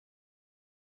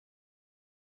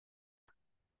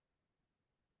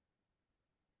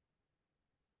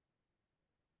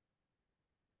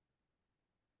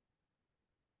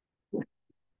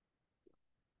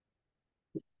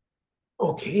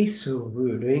Okay, so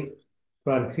we were doing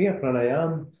Prankriya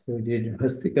Pranayam. So we did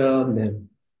Bhastika, then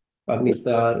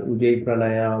Agnitar, Ujjayi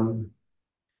Pranayam,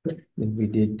 then we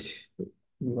did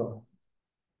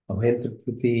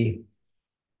Abhentrakriti,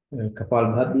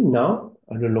 Kapalbhati. Now,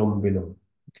 Anulom Vilom.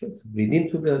 Okay, so breathe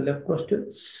in through the left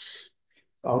nostril,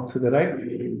 out to the right,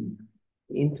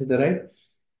 in to the right,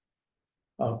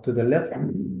 out to the left,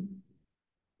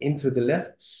 in through the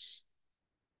left,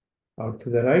 out to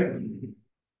the right,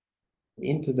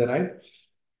 into the right,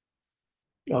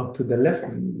 out to the left,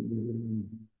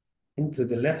 into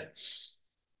the left,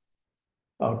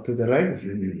 out to the right,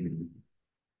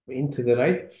 into the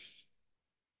right,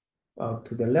 out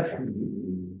to the left,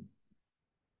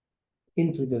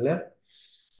 into the left,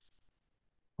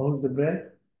 hold the breath,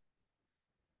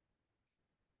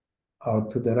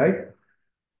 out to the right,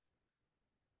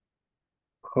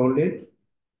 hold it,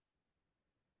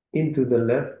 into the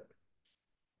left,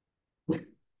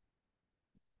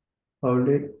 hold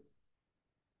it,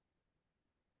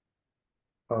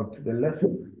 out to the left,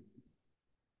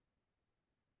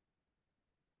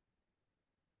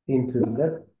 into the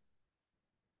left,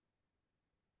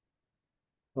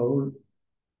 hold,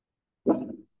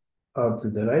 out to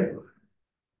the right,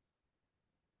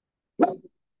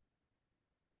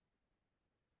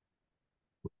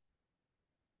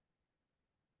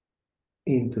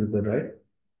 into the right,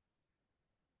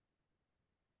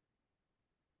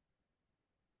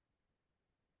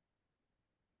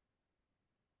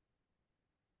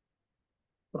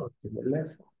 out to the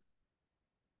left,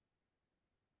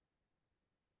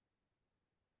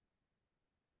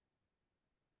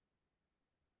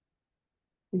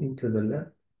 into the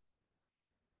left,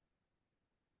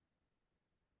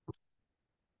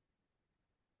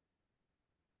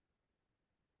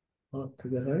 out to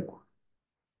the right,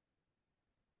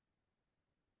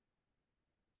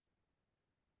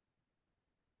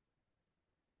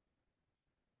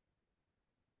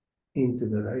 into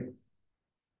the right,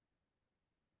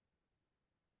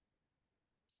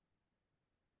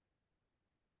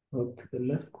 out to the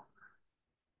left.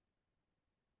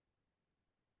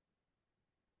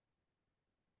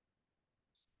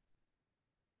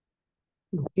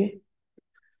 Okay,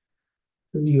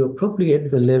 so you are probably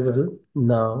at the level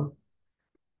now,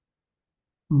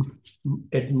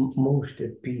 at most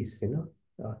at peace,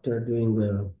 after doing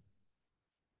the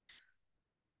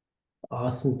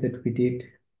asanas that we did,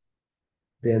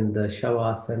 then the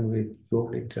Shavasana with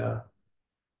Yoga Nidra,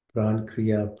 Pran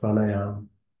Kriya, Pranayam.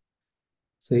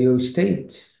 So your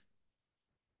state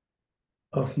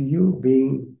of you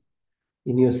being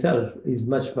in yourself is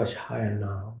much, much higher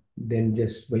now than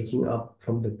just waking up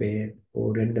from the bed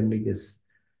or randomly just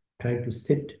trying to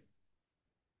sit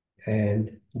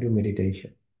and do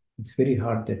meditation. It's very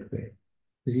hard that way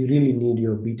because you really need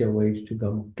your beta waves to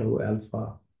come to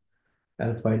alpha,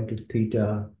 alpha into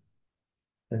theta,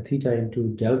 and theta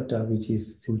into delta, which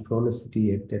is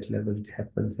synchronicity at that level. It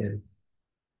happens, and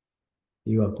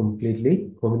you are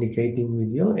completely communicating with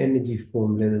your energy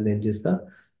form rather than just a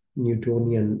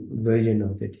Newtonian version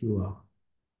of that you are.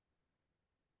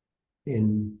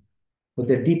 And for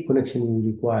the deep connection,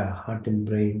 you require heart and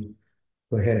brain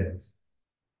coherence.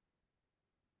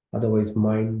 Otherwise,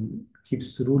 mind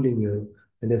keeps ruling you,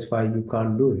 and that's why you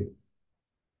can't do it.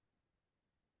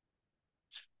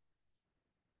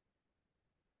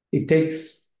 It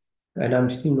takes, and I'm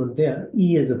still not there,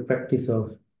 years of practice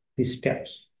of these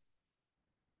steps.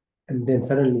 And then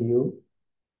suddenly you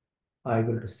are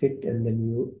able to sit, and then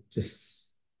you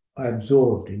just are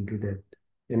absorbed into that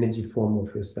energy form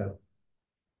of yourself.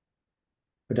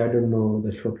 But I don't know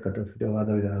the shortcut of it, or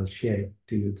otherwise I'll share it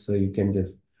to you so you can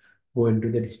just go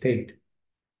into that state.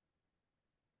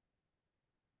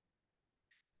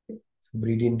 So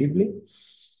breathe in deeply,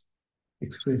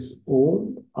 express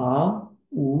Om, A,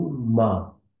 U,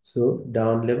 Ma. So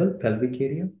down level, pelvic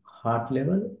area, heart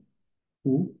level,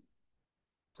 U.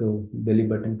 So belly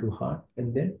button to heart,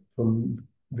 and then from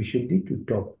Vishuddhi to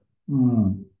top.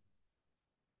 Mm.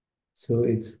 So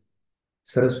it's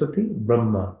Saraswati,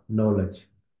 Brahma, knowledge.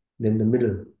 Then the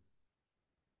middle,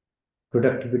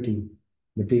 productivity,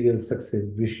 material success,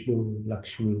 Vishnu,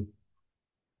 Lakshmi.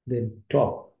 Then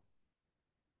top,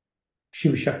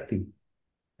 Shiv Shakti,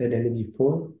 that energy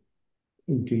form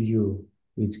into you,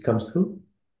 which comes through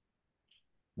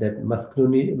that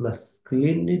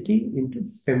masculinity into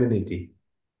femininity,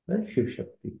 right? Shiv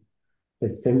Shakti.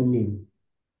 The feminine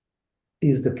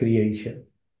is the creation,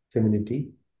 femininity,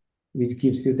 which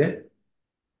gives you that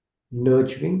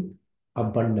nurturing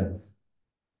abundance.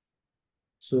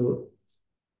 So,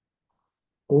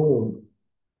 Om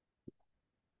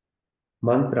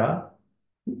mantra,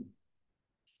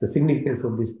 the significance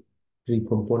of this three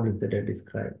components that I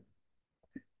described.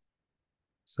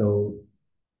 So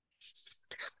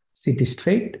sit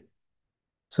straight.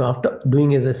 So after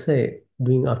doing, as I say,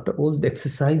 doing after all the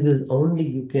exercises, only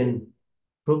you can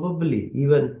probably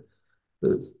even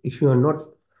if you are not,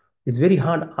 it's very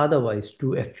hard otherwise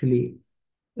to actually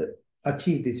uh,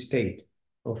 achieve this state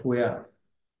of where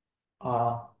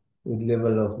are with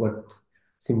level of what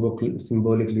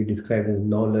symbolically described as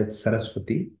knowledge,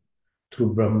 Saraswati,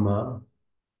 through Brahma,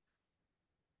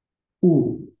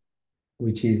 U,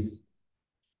 which is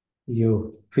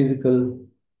your physical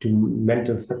to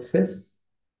mental success,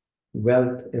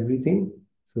 wealth, everything.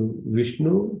 So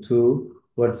Vishnu to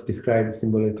what's described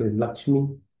symbolically as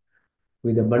Lakshmi,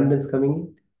 with abundance coming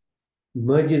in,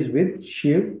 merges with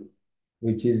Shiv,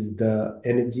 which is the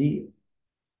energy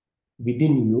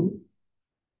within you,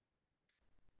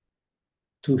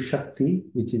 to Shakti,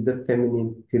 which is the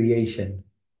feminine creation.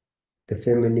 The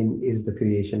feminine is the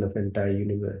creation of entire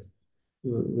universe,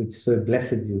 which so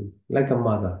blesses you like a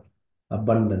mother,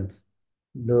 abundance,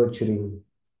 nurturing,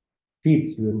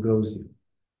 feeds you and grows you.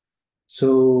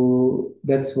 So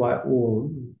that's why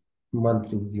Om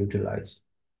mantra is utilized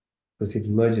because it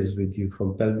merges with you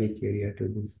from pelvic area to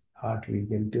this heart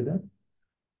region to the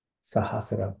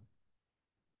Sahasrara.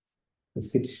 So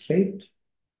sit straight,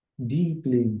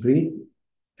 deeply breathe,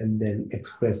 and then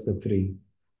express the three.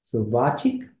 So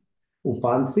Vachik,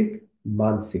 Upansik,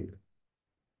 Mansik.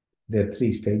 There are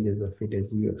three stages of it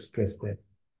as you express that.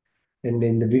 And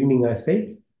in the beginning, I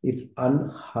said it's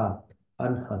anhat,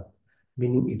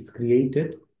 meaning it's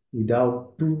created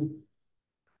without two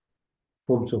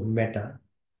forms of matter.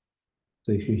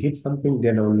 So if you hit something,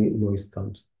 then only noise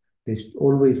comes. There's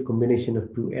always combination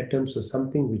of two atoms or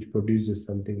something which produces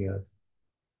something else.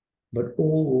 But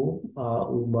O,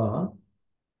 Uma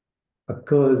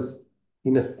occurs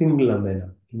in a singular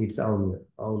manner, in its own way.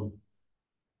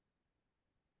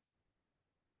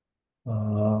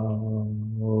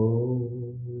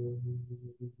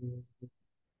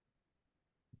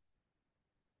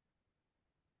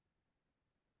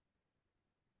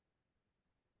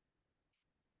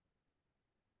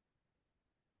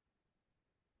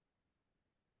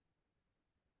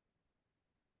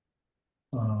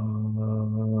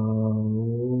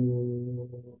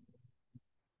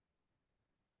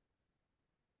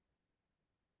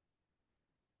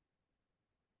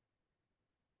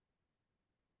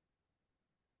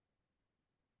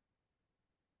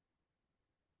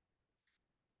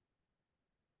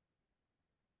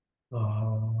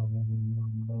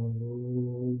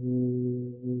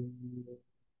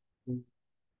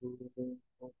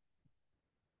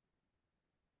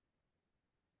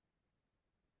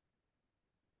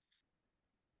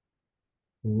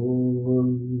 ॐ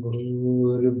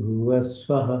भूर्भुवः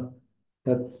स्वः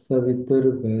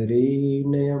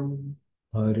तत्सवितुर्वरेण्यं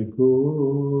भर्गो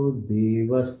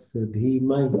देवस्य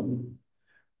धीमहि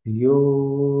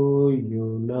धियो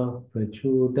यो न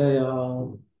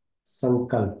प्रचोदयात्।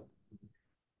 संकल्प।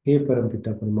 हे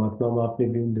परमपिता परमात्मा, हम आपने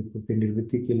बिंब दुखों की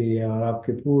निवृत्ति के लिए और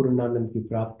आपके पूर्ण आनंद की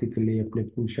प्राप्ति के लिए अपने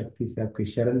पूर्ण शक्ति से आपके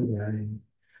शरण में आए हैं।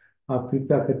 आप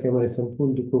कृपा करके हमारे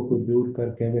संपूर्ण दुखों को दूर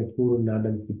करके हमें पूर्ण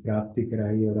आनंद की प्राप्ति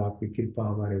कराई और आपकी कृपा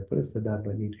हमारे ऊपर सदा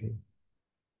बनी रहे।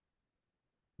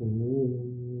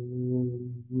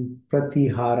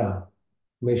 प्रतिहारा।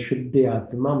 मैं शुद्ध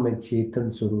आत्मा, मैं चेतन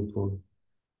स्वरूप हूँ।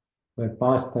 मैं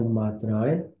पांच तन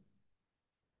मात्राएं,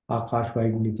 आकाश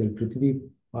वायु अग्नि जल पृथ्वी,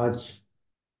 पांच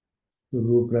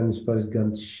रूप रंग स्पर्श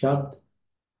गंध शब्द,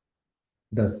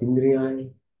 10 इंद्रियां,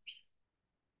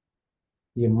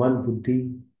 ये मन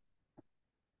बुद्धि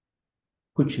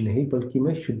कुछ नहीं बल्कि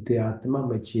मैं शुद्ध आत्मा,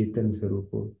 मैं चेतन स्वरूप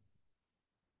हूँ।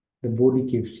 The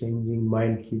body keeps changing,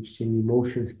 mind keeps changing,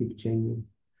 emotions keep changing.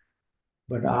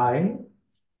 But I,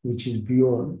 which is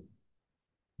beyond,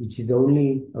 which is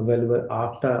only available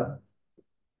after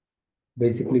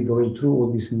basically going through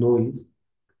all this noise,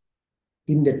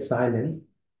 in that silence,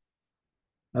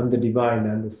 I'm the divine,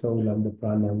 I'm the soul, I'm the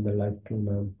prana, I'm the life form,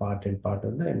 I'm part and part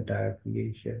of the entire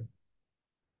creation.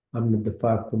 I'm not the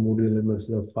five primordial elements,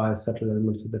 the five subtle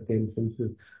elements of the 10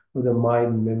 senses, of the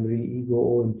mind, memory, ego,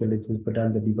 or intelligence, but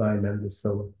I'm the divine, I'm the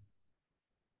soul,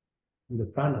 I'm the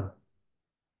prana,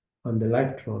 I'm the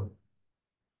life form.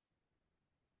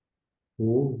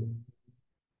 Oh.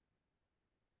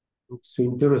 So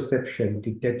interoception,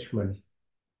 detachment,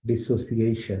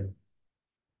 dissociation,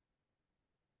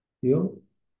 your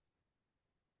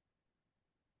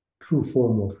true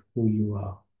form of who you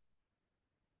are.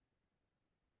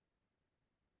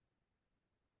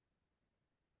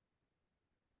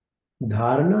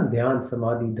 धारणा, ध्यान,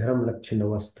 समाधि, धर्म, लक्षण,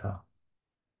 अवस्था,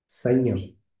 संयम.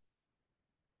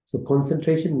 So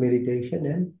concentration, meditation,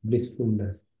 and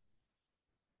blissfulness.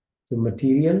 So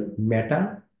material,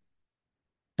 matter,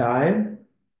 time,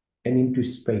 and into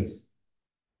space.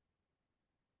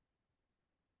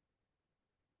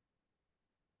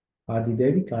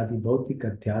 आदिदैविक, आदि भौतिक,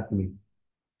 आध्यात्मिक,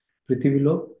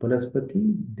 पृथ्वीलोक, वनस्पति,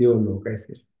 देवलोक,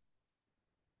 ऐसे.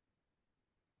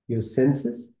 Your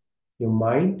senses, your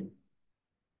mind,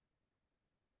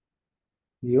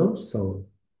 your soul.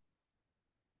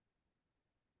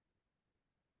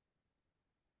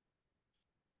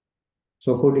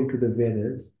 So according to the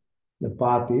Vedas, the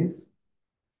path is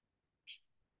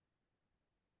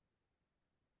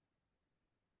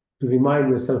to remind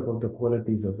yourself of the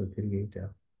qualities of the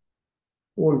Creator.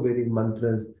 All Vedic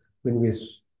mantras, when we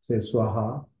say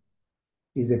Swaha,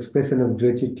 is expression of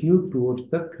gratitude towards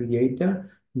the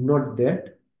Creator, not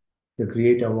that the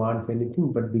Creator wants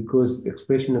anything, but because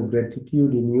expression of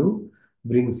gratitude in you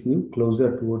brings you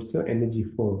closer towards your energy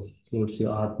force, towards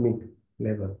your Atmic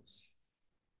level.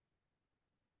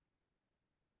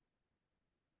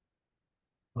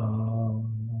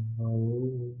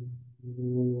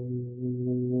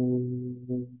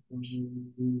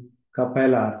 का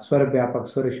पहला अर्थ स्वर व्यापक,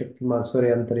 स्वर शक्तिमान, स्वर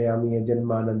अंतर्यामी है,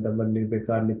 जन्मानंद, मन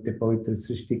निर्विकार, नित्य पवित्र,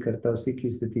 सृष्टि करता, उसी की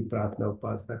स्थिति प्रार्थना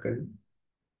उपासना करनी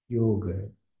योग है.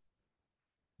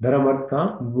 धर्म अर्थ का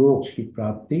मोक्ष की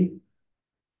प्राप्ति,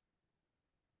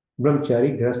 ब्रह्मचारी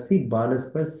गृहस्थी,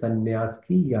 वानप्रस्थ संन्यास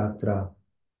की यात्रा.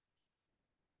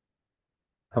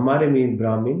 हमारे में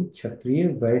ब्राह्मण, क्षत्रिय,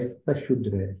 वैश्य तथा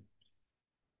शूद्र है.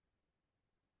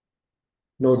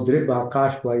 नौ द्रव्य,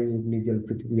 आकाश, वायु, अग्नि, जल,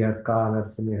 पृथ्वी, हर काल, हर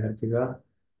समय, हर जगह,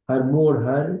 हर मोड़,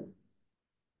 हर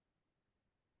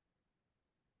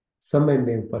समय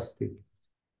में उपस्थित.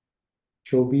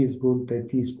 24 गुण,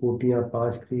 33 कोटियां,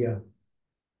 5 क्रिया.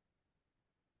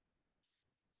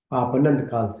 आप अनंत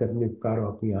काल से अपने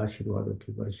उपकारों, अपनी आशीर्वादों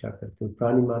की वर्षा करते हो.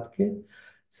 प्राणी मात्र के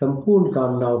संपूर्ण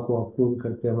कामनाओं को आप पूर्ण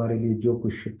करते, हमारे लिए जो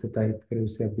कुछ शुद्धता हित करे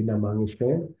उसे आप बिना मांगे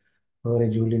स्वयं हमारे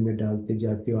झोली में डालते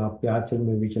जाते हो. आपके आंचल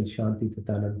में विचल शांति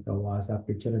तथा आनंद का वास,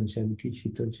 आपके चरण शरण की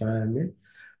शीतल छाया में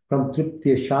परम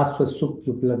तृप्ति, शाश्वत सुख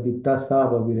की उपलब्धिता,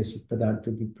 सब अविरसित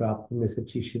पदार्थों की प्राप्ति में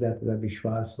सच्ची श्रद्धा तथा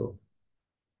विश्वास हो.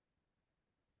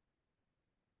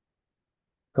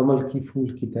 कमल की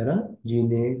फूल की तरह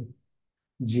जीने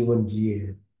जीवन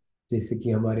जिए, जैसे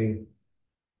कि हमारे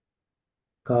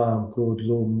काम, क्रोध,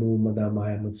 लोभ, मोह, मदा,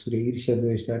 माया, मत्सर्य, ईर्ष्या,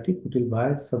 द्वेष, टाटी, कुटिल,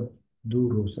 भय सब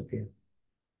दूर हो सके.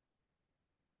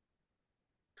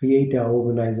 Creator,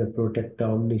 organizer, protector,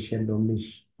 omniscient,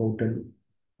 omnipotent,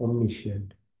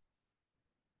 omniscient,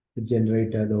 the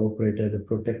generator, the operator, the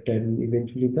protector, and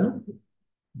eventually the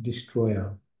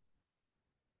destroyer.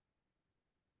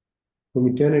 From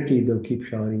eternity, they'll keep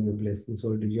showering your blessings.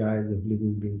 All desires of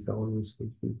living beings are always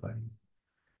fulfilled by you.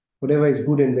 Whatever is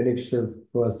good and beneficial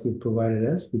for us, you provided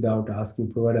us without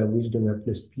asking. Provide our wisdom,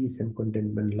 helpless peace and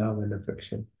contentment, love and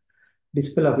affection.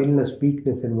 Dispel of illness,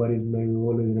 weakness, and worries. May we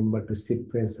always remember to sit,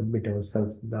 pray, and submit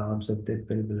ourselves in the arms of that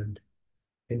benevolent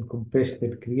and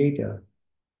compassionate Creator.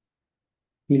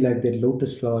 Feel like that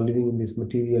lotus flower living in this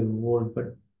material world,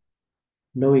 but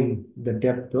knowing the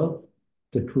depth of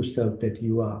the true self that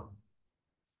you are.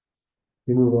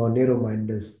 Remove our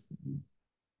narrow-mindedness,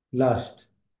 lust,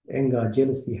 anger,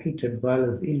 jealousy, hatred,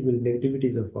 violence, ill will,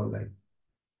 negativities of our life.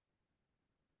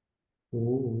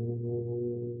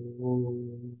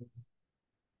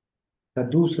 का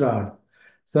दूसरा अर्थ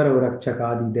सर्व रक्षक,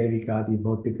 आदि दैविक, आदि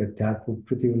भौतिक, अध्यात्मिक,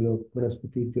 पृथ्वी लोक,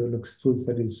 वनस्पति, देवलोक, स्थूल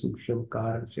शरीर, सूक्ष्म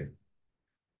कारण,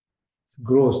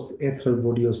 gross ethereal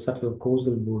body or subtle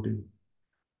causal body.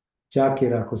 जाके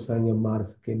राखो संयम, मार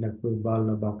सके न कोई बाल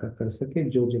न बांका कर सके,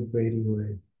 जो जग बैरी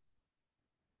हुए.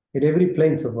 At every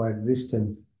planes of our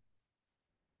existence,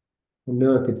 on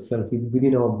earth itself,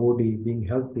 within our body, being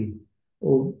healthy,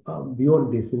 or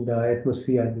beyond this, in the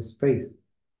atmosphere and the space,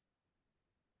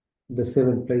 the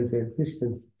 7 planes of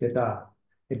existence that are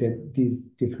at these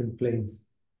different planes.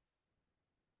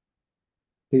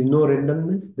 There is no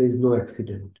randomness, there is no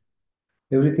accident.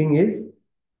 Everything is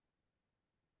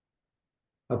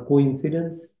a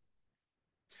coincidence,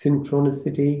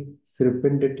 synchronicity,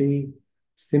 serendipity,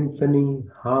 symphony,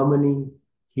 harmony,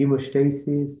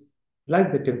 hemostasis,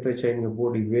 like the temperature in your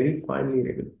body, very finely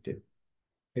regulated.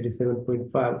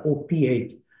 87.5, or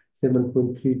pH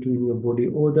 7.32 in your body,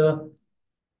 or the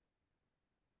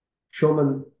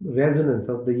Schumann resonance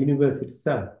of the universe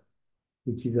itself,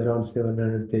 which is around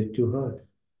 732 hertz.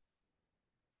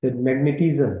 That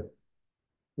magnetism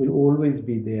will always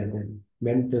be there then,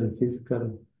 mental,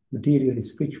 physical, material,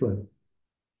 spiritual.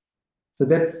 So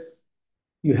that's,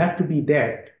 you have to be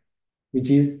that which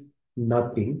is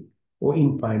nothing or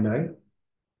infinite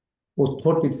or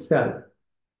thought itself,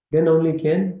 then only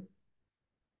can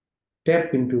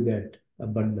tap into that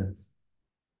abundance.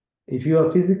 If you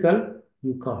are physical,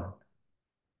 you can't.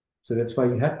 So that's why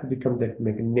you have to become that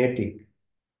magnetic,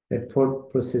 that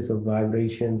thought process of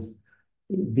vibrations,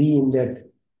 be in that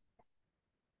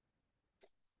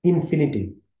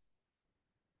infinity,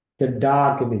 the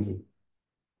dark energy.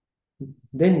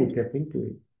 Then you tap into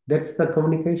it. That's the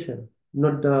communication,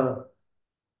 not the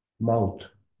mouth,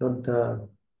 not the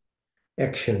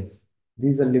actions.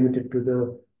 These are limited to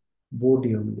the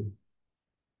body only.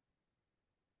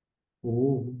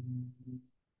 Oh.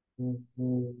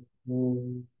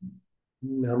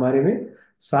 हमारे में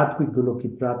सात्विक गुणों की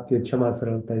प्राप्ति है, क्षमा,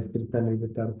 सरलता, स्थिरता,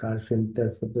 निर्भयता और कार्यशीलता,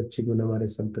 सब अच्छे गुण हमारे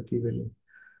संपत्ति में है।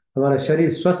 हमारा शरीर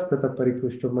स्वस्थ तथा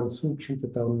परिपुष्ट हो, मन सूक्ष्म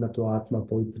तथा उन्नत हो, आत्मा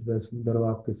पवित्र तथा सुंदर हो,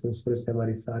 आपके संस्पर्श से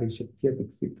हमारी सारी शक्तियां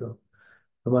विकसित हो,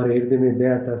 हमारे हृदय में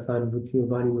दया था, सहानुभूति हो,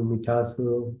 वाणी में मिठास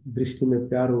हो, दृष्टि में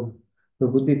प्यार हो, तो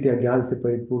बुद्धि त्या ज्ञान से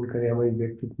परिपूर्ण करे, हमारी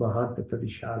व्यक्तित्व महान तथा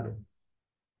विशाल हो।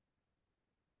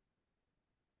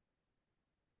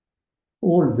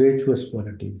 All virtuous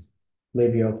qualities may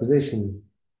be our possessions.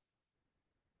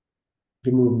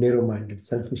 Remove narrow-minded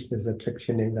selfishness,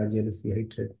 attraction, anger, jealousy,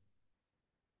 hatred.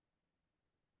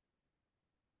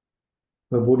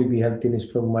 My body be healthy and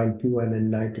strong, mind pure and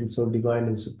enlightened, soul divine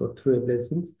and super through your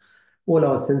blessings. All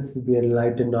our senses be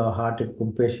enlightened, our heart of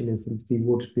compassion and sympathy,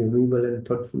 words be amiable and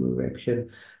thoughtful of action.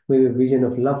 May a vision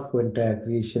of love for entire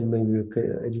creation, may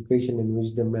your education and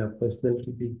wisdom, may our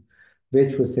personality be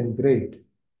virtuous and great,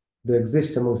 though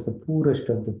exist amongst the poorest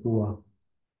of the poor.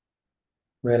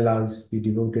 May our lives be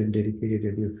devoted and dedicated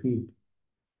at your feet.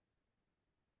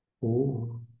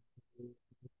 Oh.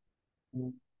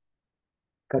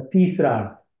 का तीसरा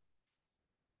अर्थ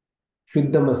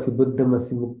शुद्धमसि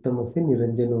बुद्धमसि मुक्तमसि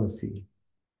निरंजनोसि,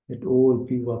 that all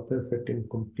people are perfect and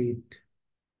complete,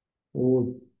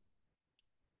 all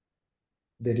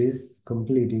that is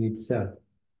complete in itself.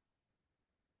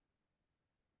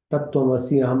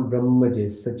 तत्वमसि अहम ब्रह्मजे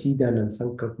सच्चिदानंद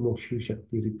संकल्प मोक्ष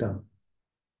शक्ति रितम।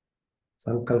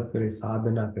 संकल्प करे,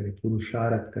 साधना करे,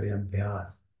 पुरुषार्थ करे,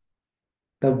 अभ्यास,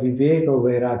 तब विवेक और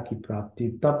वैराग की प्राप्ति,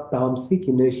 तब तामसिक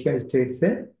इनर्शिया स्टेट से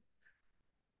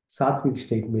सात्विक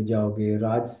स्टेट में जाओगे,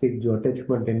 राजसिक जो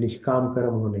अटैचमेंट है निष्काम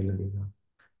कर्म होने लगेगा,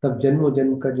 तब जन्मों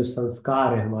जन्म का जो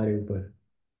संस्कार है हमारे ऊपर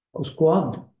उसको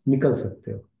आप निकल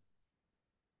सकते हो।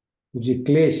 जो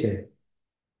क्लेश है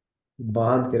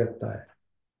बांध के रखता है,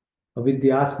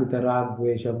 अविद्यास्मिता, राग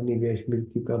द्वेष अग्निवेश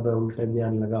मृत्यु का भय उल्टा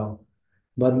ज्ञान लगाओ,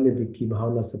 बदले भी की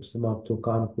भावना सब समाप्त हो,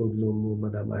 काम क्रोध लोभ मोह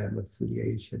मद माया मत्सर्य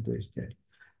ईर्ष्या द्वेष जय,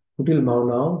 कुटिल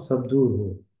भावनाओं सब दूर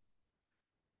हो,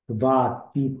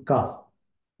 वात पीत कफ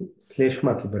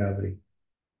श्लेष्मा की बराबरी,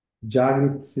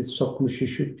 जागृत से स्वप्न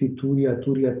सुषुप्ति तुर्य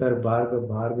तुर्यतर भार्गव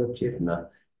भार्गव चेतना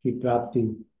की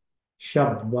प्राप्ति,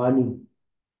 शब्द वाणी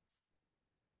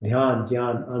ध्यान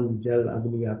ज्ञान अन्न जल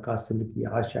अग्नि आकाश समिति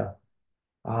आशा,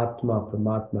 आत्मा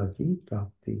परमात्मा की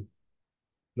प्राप्ति,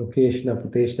 लोकेशना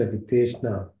पुतेशना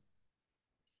वितेशना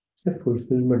से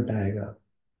फुलफिलमेंट आएगा।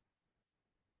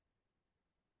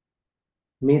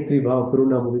 मैत्री भाव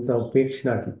करुणा मुदिता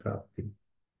उपेक्षणा की प्राप्ति,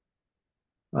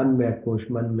 अन्नमय कोश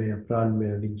मनमय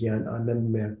प्राणमय विज्ञान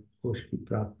आनंदमय कोश की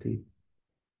प्राप्ति,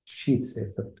 शीत से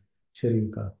सब शरीर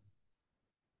का,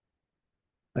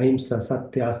 अहिंसा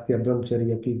सत्य आस्त्य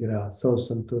ब्रह्मचर्य अपिग्रह सौ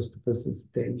संतोष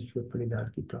तपस्या ईश्वर परिधान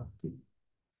की प्राप्ति,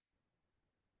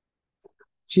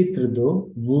 चित्र दो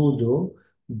मुंह दो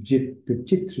जित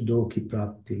चित्र दो की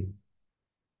प्राप्ति,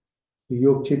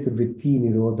 योग चित्र वृत्ति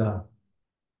निरोधा,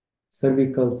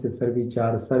 सर्विकल से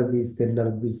सर्विचार, सर्वी से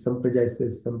निर्विज, संप्रजा से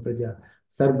संप्रजा,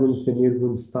 सरगुण से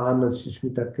निर्गुण, सान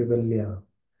सुष्मिता कैवल्या,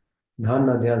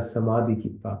 ध्यान ध्यान समाधि की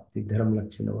प्राप्ति, धर्म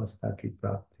लक्षण अवस्था की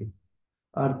प्राप्ति,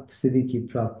 अर्थ सिद्धि की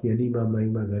प्राप्ति, अनिमा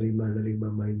महिमा गरिमा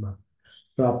गरिमा महिमा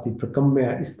प्राप्ति,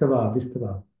 प्रकम्य स्तवा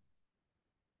विस्तवा।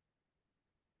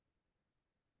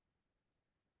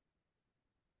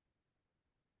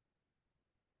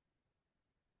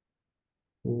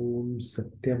 ओम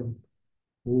सत्यम,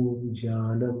 ओम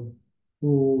ज्ञानम,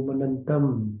 ओम अनंतम,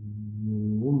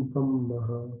 ओम ब्रह्म,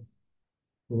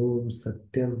 ओम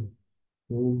सत्यम,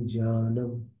 ओम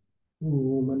ज्ञानम,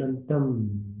 ओम अनंतम,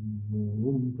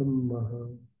 ओम ब्रह्म,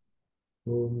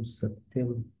 ओम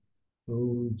सत्यम,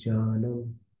 ओम ज्ञानम,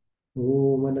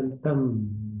 ओम अनंतम,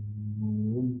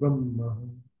 ओम ब्रह्म,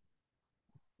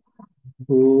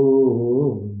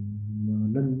 ओम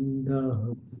आनंद,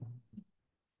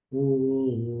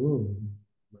 ओम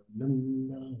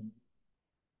आनंद।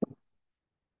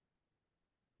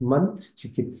 मंत्र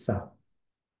चिकित्सा।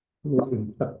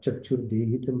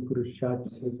 चक्षुर्दीहितं पुरुषात्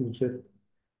चतुर्षत्,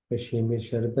 पश्ये में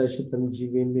शरदा शतम,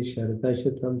 जीवे में शरदा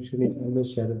शतम, शून्य में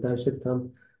शरदा शतम,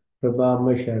 प्रभा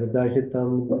में शरदा शतम,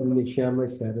 निशा में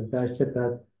शरदा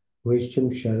शतम, वैश्यं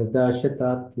शरदा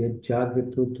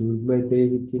शतात्यजाग्रतो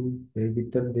दुर्मदेवितिं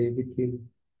देवितं देवितिं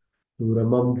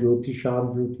दूरमं ज्योतिषां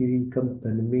ज्योतिरीकं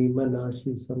तन्मे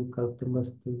मनासि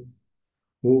संकल्पमस्तु।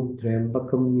 ॐ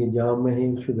त्र्यम्बकं यजामहे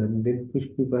सुगन्धिं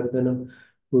पुष्टिवर्धनम्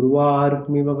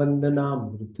उर्वारुकमिव वन्दनां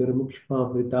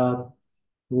मृत्युर्मुक्षमामृतात्।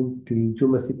 ॐ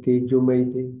तेजोमसि तेजोमयि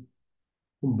देवी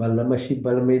ॐ बलमसि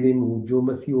बलमयि देवी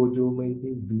ओजोमसि ओजोमयि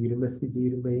देवी वीरमसि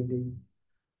वीरमयि देवी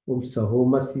ॐ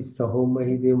सहोमसि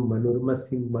सहोमयि देवी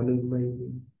मनुर्मसि मनुर्मयि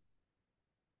देवी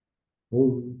ॐ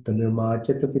तमेव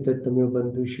माचत पिता तमेव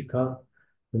बन्धुशिखा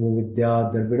तमेव विद्या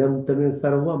द्रविणं तमेव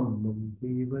सर्वं मम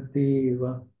देव देव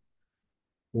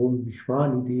ॐ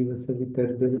विश्वानि देव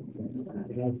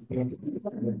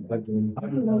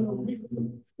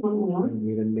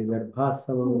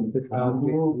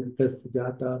सवितर्दुर्गर्भासवस्तस्य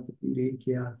जाता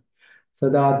पितिरेक्या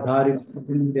सदा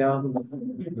धारित्रविन्द्यां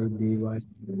देवाय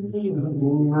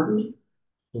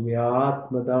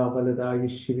त्वमेयात्मदा बलदा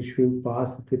यस्य विश्वे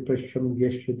उपासते पश्यं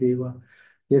यस्य देवा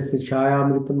यस्य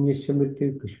छायामृतं यस्य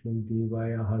मृत्युर्भीष्मं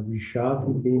देवाय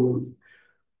हविषाभिदेवम्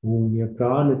ॐ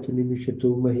यप्राणतु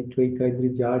महि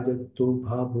त्वैकैर्जाजगतो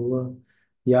भाभुव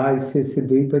या यस्य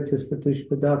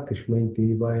द्वैपचस्पतिष्पदा कस्मै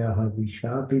देवाय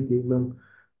हविषाभिदेवम्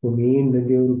उमेन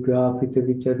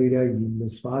देवरुग्रापितविचरिरयिं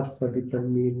स्वासवितं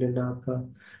येन नाका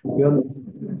यं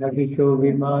नगिशो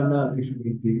विमाना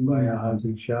कस्मै देवाय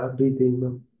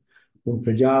हविषाभिदेवम्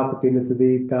प्रजापतिं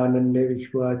तदेतानन्य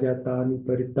विश्वा जातानि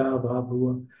परिता भाभुव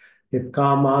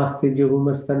यत्कामास्ति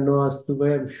जुहुमस्तन्नो अस्तु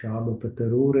वयं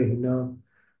श्यामपतरोरहिना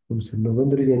ॐ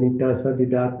सन्नवन्द्रजनिता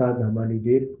सविदाता धमानि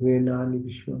वेत्वेनानि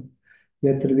विश्वं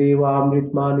यत्र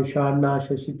देवामृतमानुषान्ना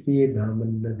शशित्रिये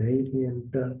धामन्न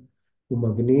धैर्यन्त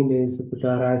उमग्निने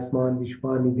सपुतारास्मान्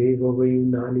विश्वानि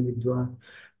देववयुनानि विद्वान्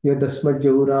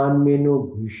यदस्मज्जहुरान्मेनो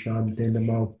भूष्यान्ते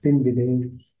नमाप्तिं विधेम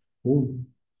ॐ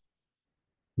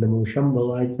नमो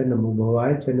शंभवाय च नमो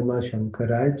भवाय च नमः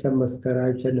शंकराय च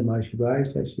मस्कराय च नमः शिवाय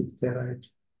च शिवतराय च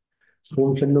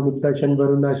ओम शन्नो मित्ता शन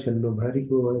वरुणा शन्नो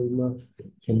भरिगो वरुणा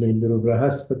शन्नो इंद्रो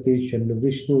बृहस्पति शन्नो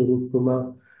विष्णु रूपमा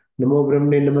नमो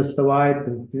ब्रह्मणे नमस्तवाय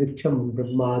तृक्षम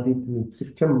ब्रह्मादि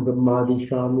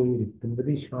ब्रह्मादि ऋतम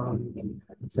वदिष्यामि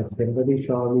सत्यम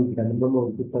वदिष्यामि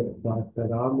तन्ममोतु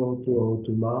तत्वात्तरामोतु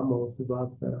ओतु मामोतु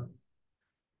वात्तरा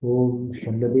ओम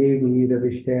शन्नदेवी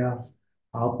रविष्टया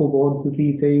आपो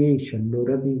पीतये शन्नो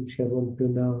रवि शरन्तु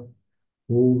न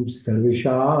ॐ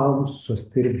सर्वेषां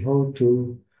स्वस्तिर्भवतु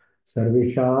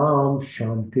सर्वेषां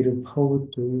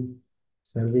शान्तिर्भवतु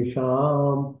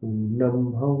सर्वेषां पूर्णं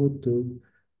भवतु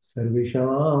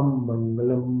सर्वेषां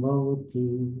मङ्गलं भवतु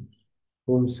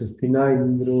ॐ स्वस्ति न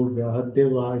इन्द्रो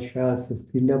बृहद्देवाशा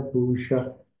स्वस्ति न पूषा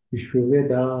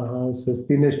विश्ववेदाः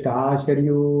स्वस्ति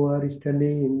नष्टाशर्यो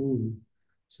अरिष्टनेमि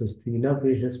स्वस्ति न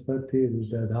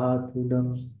बृहस्पतिर्दधातु नः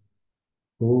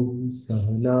ॐ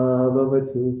सहना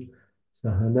भवतु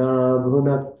सहना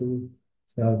भुनक्तु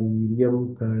सवीर्यं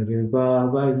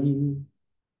कर्वावहि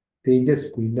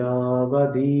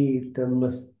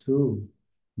तेजस्विनावधीतमस्तु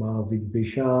मा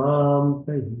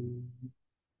विद्विषावहि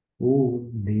ॐ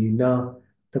दीना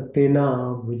तप्तेना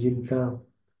भुजिन्ता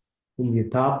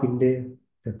यथा पिण्डे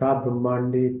तथा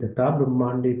ब्रह्माण्डे तथा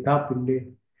ब्रह्माण्डे तथा पिण्डे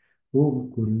ॐ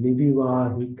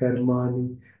कुर्निविवाहि कर्माणि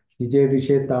निजे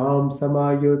विषयतां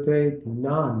समायोत्य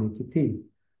नानि तिथि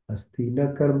अस्ति न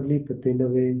कर्म लिपते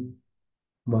नवे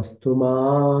मस्तु मा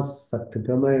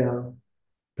सत्गमय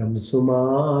तमसु मा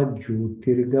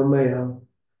ज्योतिर्गमय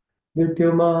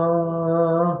मृत्युमा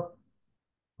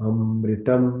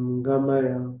अमृतं गमय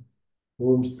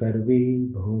ॐ सर्वे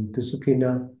भवन्तु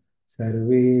सुखिनः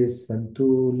सर्वे सन्तु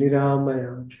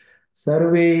निरामया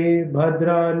सर्वे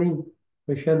भद्राणि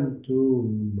पश्यन्तु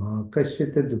मा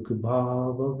कश्चित्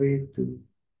दुःखभाग् भवेत्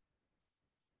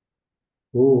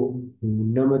ॐ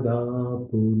पूर्णमदः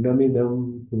पूर्णमिदं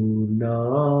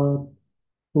पूर्णात्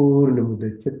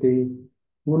पूर्णमुदच्यते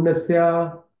पूर्णस्य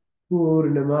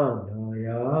पूर्णमादाय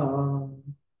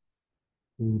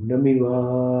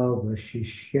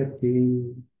पूर्णमेवावशिष्यते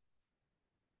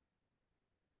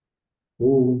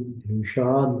ओम ह्रीं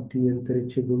शांति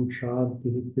अंतरिक्ष गुम शांति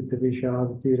पृथ्वी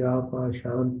शांतिरापा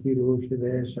शांति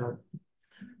रोषधय शांति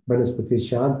वनस्पति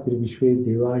शांति विश्व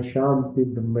देवा शांति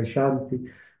ब्रह्म शांति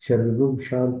सर्वगुम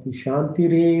शांति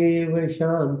शांतिरेव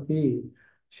शांति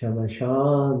शम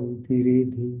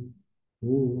शांतिरेधि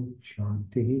ओम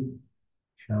शांति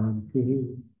शांति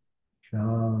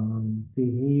शांति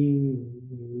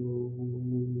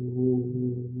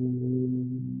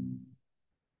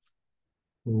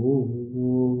ओम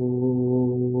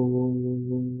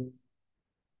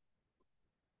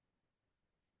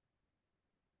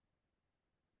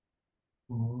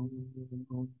ओम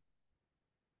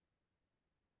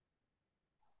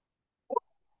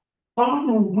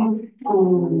ओम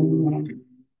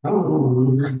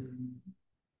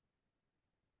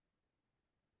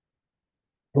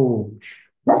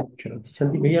शांति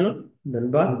शांति भैया लोग,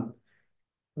 धन्यवाद।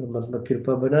 और मतलब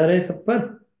कृपा बना रहे सब पर।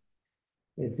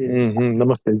 ऐसे ऐसे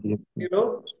नमस्ते जी।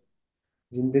 लोग,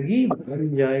 जिंदगी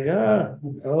बन जाएगा।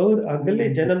 और अगले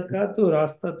जन्म का तो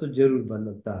रास्ता तो जरूर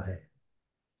बनता है।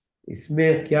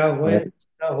 इसमें क्या हुआ है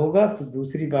क्या होगा तो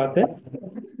दूसरी बात है।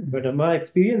 बट हमारा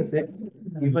एक्सपीरियंस है,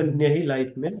 इवन यही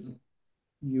लाइफ में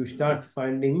you start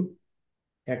finding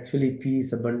actually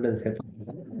piece abundance है।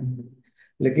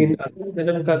 लेकिन अगले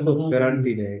जन्म का तो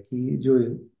गारंटी है कि जो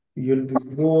यूल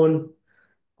बी बोर्न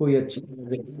कोई अच्छी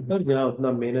जगह पर जहाँ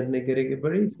उतना मेहनत नहीं करेगी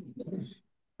पड़ी,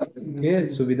 ये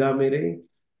सुविधा में रही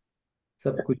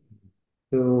सब कुछ।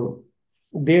 तो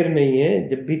देर नहीं है,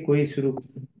 जब भी कोई शुरू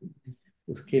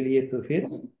उसके लिए तो फिर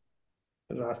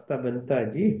रास्ता बनता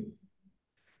है जी।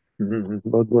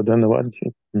 बहुत बहुत धन्यवाद जी।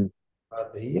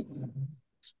 बात है।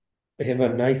 Have a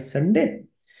nice Sunday.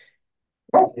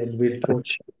 Will talk.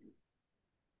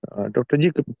 अच्छा। डॉक्टर जी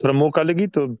थोड़ा मौका लगी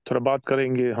तो थोड़ा बात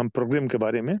करेंगे हम प्रोग्राम के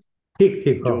बारे में। ठीक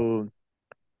ठीक, हाँ। जो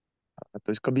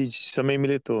तो कभी समय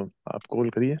मिले तो आप कॉल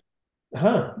करिए।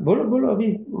 हाँ, बोलो बोलो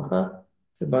अभी। हाँ,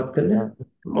 से बात कर ले। हाँ,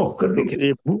 ऑफ कर दो।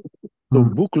 देखिए तो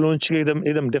हम्म। बुक लॉन्च एकदम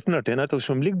एकदम डेफिनेट है ना, तो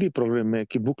उसमें हम लिख दी प्रोग्राम में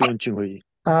कि बुक लॉन्चिंग हुई।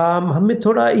 हमें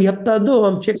थोड़ा ये हफ्ता दो,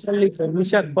 हम चेक कर लेंगे,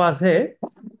 निशा के पास है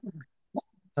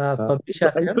हाँ, तो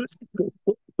पब्लिशर से हम। अप्रैल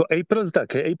तो अप्रैल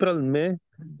तक है, अप्रैल में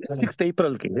 6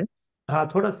 अप्रैल की है। हाँ,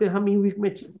 थोड़ा से हम ई वीक में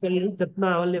चेक कर लेंगे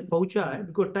कितना वाले पहुंचा है,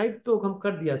 बिकॉज टाइप तो हम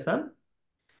कर दिया सर।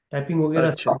 टाइपिंग वगैरह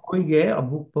अच्छा सब हो ही गया है। अब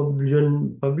बुक जो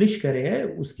पब्लिश करे हैं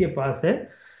उसके पास है।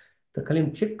 तो खाली हम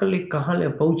चेक कर ले कहाँ ले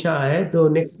पहुंचा है, तो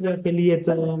नेक्स्ट ईयर के लिए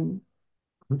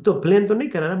तो प्लान तो नहीं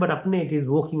करा ना, बट अपने इट इज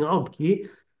वर्किंग आउट की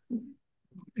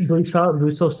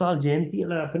 200 साल जयंती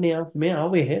अगर अपने आप में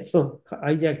आवे है तो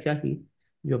आई जाए चाहिए।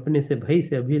 जो अपने से भाई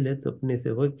से अभी ले तो अपने से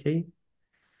हो चाहिए।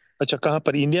 अच्छा, कहाँ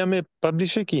पर इंडिया में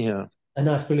पब्लिश है कि यहाँ है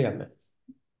ना, ऑस्ट्रेलिया में।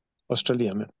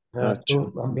 ऑस्ट्रेलिया में? हाँ, तो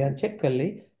अच्छा। हम बयान चेक कर ले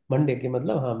मंडे के,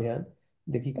 मतलब हाँ बयान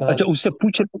देखिए कहाँ। अच्छा उससे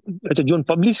पूछ, अच्छा जो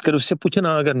पब्लिश करे उससे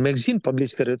पूछना, अगर मैगजीन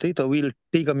पब्लिश करे थे तो will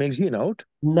take a magazine out.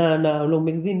 ना ना, हम लोग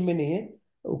मैगजीन में नहीं है,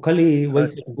 वो खाली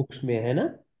वैसे अच्छा। बुक्स में है ना।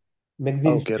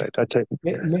 मैगजीन ओके राइट, अच्छा।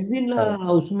 मैगजीन ला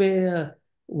हाँ, उसमें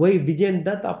वही विजय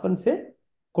दत्त अपन से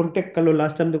कांटेक्ट कर लो।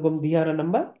 लास्ट टाइम देखो हम दिया रहा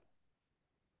नंबर। आप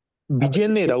विजय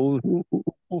नहीं रहा,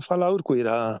 वो फला और कोई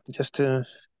रहा, जस्ट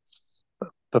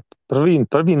प्रवीण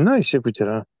प्रवीण ना, इससे कुछ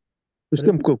रहा। उसके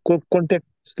हमको कांटेक्ट,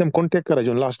 उसके हम कांटेक्ट करा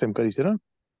जो लास्ट टाइम करी थी ना।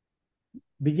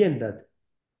 विजय दत्त।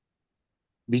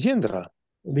 विजेंद्र।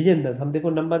 विजय दत्त हम देखो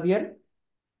नंबर दिया है।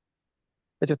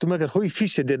 अच्छा तुम्हें अगर हुई फिर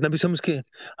से देना भी समझ के,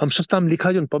 हम सोचता हम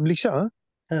लिखा जो पब्लिशर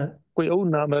हाँ। कोई और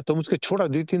नाम रहा, तो हम उसके छोड़ा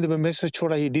 2 3 दिन में मैसेज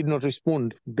छोड़ा, he did not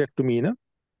respond back to me ना।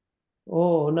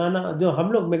 ओ ना ना, जो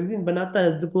हम लोग मैगजीन बनाता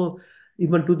है देखो,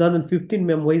 इवन 2015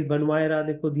 में हम वही बनवाए रहा,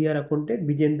 देखो दिया रहा कॉन्टेक्ट।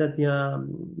 विजेंद्र दत्त यहाँ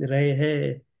रहे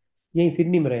हैं, यहीं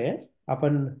सिडनी में रहे हैं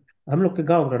अपन। हम लोग के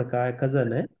गांव का लड़का है,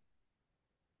 कजन है।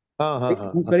 हाँ हाँ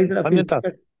हाँ वो हाँ। करी तरह फिर अन्यथा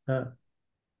हाँ।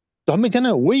 तो हमें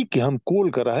जाना वही कि हम कॉल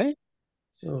करा है,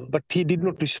 ओ, but he did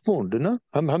not respond ना।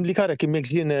 हम लिखा रहा कि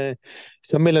मैगजीन है,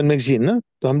 सम्मेलन मैगजीन ना,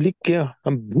 तो हम लिख के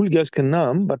हम भूल गया उसका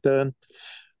नाम, बट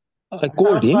आई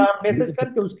कॉल्ड नाम हिम। मैसेज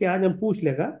करके उसके आज हम पूछ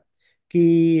लेगा कि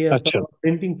अच्छा।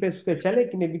 प्रिंटिंग प्रेस उसके चले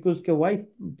कि नहीं, बिकॉज उसके वाइफ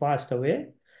पास्ट अवे।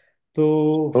 तो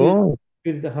ओ।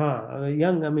 फिर हाँ,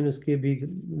 यंग आई मीन उसके भी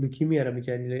ल्यूकीमिया रहा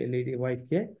बेचारी लेडी वाइफ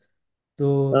के। तो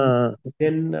हाँ।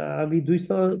 देन अभी 2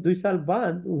 साल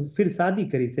बाद फिर शादी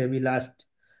करी से अभी लास्ट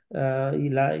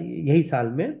यही साल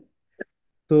में।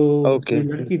 तो ओके। ये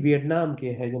लड़की वियतनाम के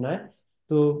है जो ना।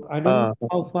 तो आई डोंट नो हाँ।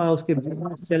 हाउ फार उसके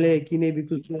बिजनेस चले कि नहीं, भी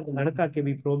कुछ लड़का के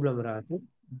भी प्रॉब्लम रहा था।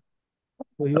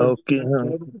 तो ही वाज ओके। हाँ।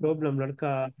 प्रॉब्लम,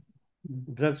 लड़का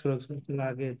ड्रग्स व्रग्स में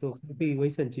चला गए, तो काफी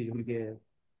वैसन चीज हो गए।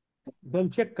 तो हम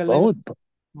चेक कर लेंगे। बहुत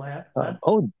माया, हाँ, हाँ।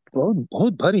 बहुत बहुत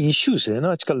बहुत भारी इश्यूज है ना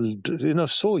आजकल,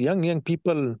 सो यंग यंग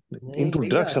पीपल नहीं इनटू भैया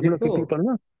ड्रग्स, हम लोग के देखो, पीपल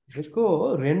ना।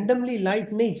 देखो रेंडमली लाइफ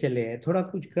नहीं चले है, थोड़ा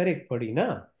कुछ करे पड़ी ना।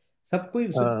 सब कोई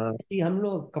सोचता हाँ। है कि हम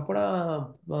लोग कपड़ा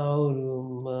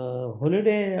और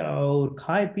हॉलिडे और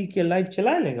खाए पी के लाइफ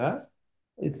चला लेगा।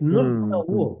 इट्स नॉट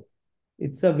वो। हम्म।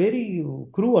 It's a very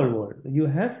cruel world. You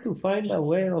have to find a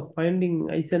way of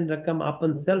finding ऐसा रकम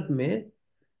अपन सेल्फ में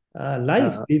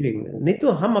लाइफ हाँ। लिविंग। नहीं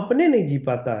तो हम अपने नहीं जी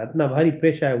पाता, इतना भारी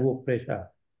प्रेशर है वो प्रेशर।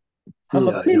 हम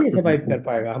या अपने या नहीं सरवाइव कर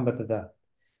पाएगा, हम बता।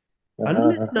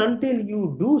 unless and हाँ। until you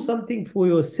do something for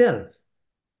yourself,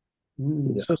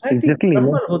 society exactly ना।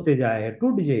 क्रम्बल होते जाए,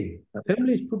 टूट जाए।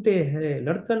 फैमिलीज टूटे हैं,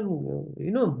 लड़कन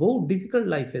बहुत डिफिकल्ट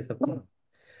लाइफ है सबका।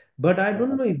 But I don't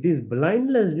know this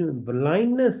blindness,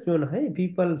 blindness जो है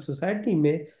पीपल सोसाइटी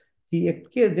में कि एक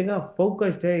के जगह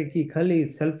फोकस्ड है कि खाली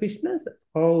सेल्फिशनेस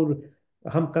और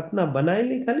हम कितना बनाए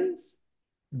ली खाली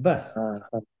बस। हाँ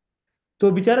हाँ तो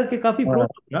बेचारा के काफी हाँ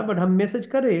प्रॉब्लम था, बट हम मैसेज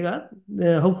करेगा,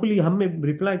 होपफुली हमें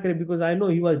रिप्लाई करे, because I know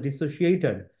he was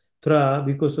dissociated थोड़ा,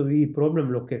 बिकॉज ऑफ ये प्रॉब्लम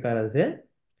लोग के कारण से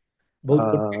बहुत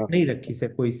हाँ कॉन्टेक्ट नहीं रखी से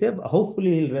कोई से।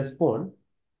 Hopefully he respond.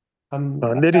 हम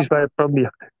हाँ, देर इज प्रॉब्ली।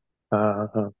 हाँ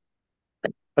हाँ।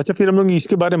 अच्छा, फिर हम लोग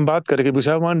इसके बारे में बात करेंगे, because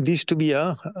I want this to be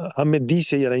हमें दी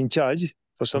से यार इंचार्ज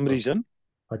फॉर सम हाँ, रीजन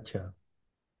अच्छा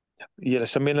ये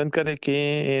सम्मेलन करेंगे।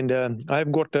 And I have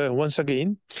got once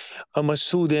again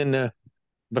Masud and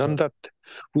हाँ Brahmdat,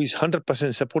 who is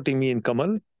 100% supporting me in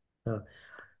Kamal. हाँ।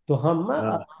 तो हम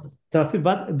Uh, तो फिर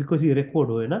बात, बिकॉज ये रिकॉर्ड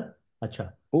हुए ना। अच्छा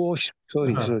oh,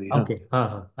 sorry, हाँ sorry. Huh? ओके हाँ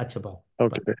हाँ अच्छा बात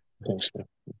Okay, बात। thanks.